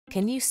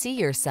Can you see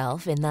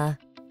yourself in the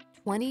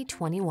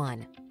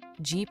 2021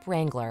 Jeep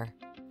Wrangler?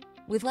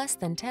 With less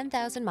than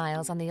 10,000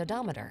 miles on the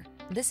odometer,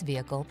 this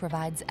vehicle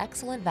provides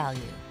excellent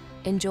value.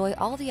 Enjoy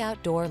all the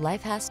outdoor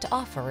life has to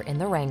offer in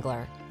the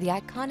Wrangler, the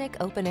iconic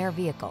open-air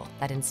vehicle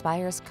that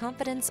inspires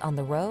confidence on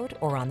the road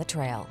or on the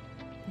trail.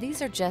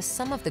 These are just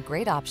some of the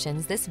great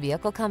options this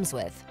vehicle comes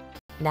with: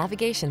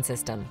 navigation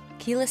system,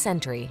 keyless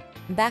entry,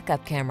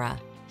 backup camera,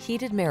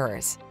 heated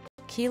mirrors,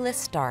 keyless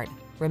start,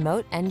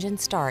 remote engine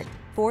start,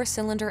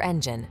 4-cylinder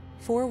engine,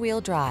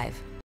 4-wheel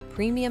drive,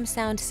 premium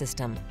sound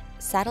system,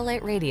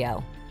 satellite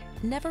radio.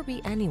 Never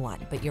be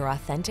anyone but your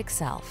authentic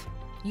self.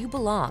 You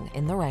belong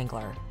in the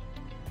Wrangler.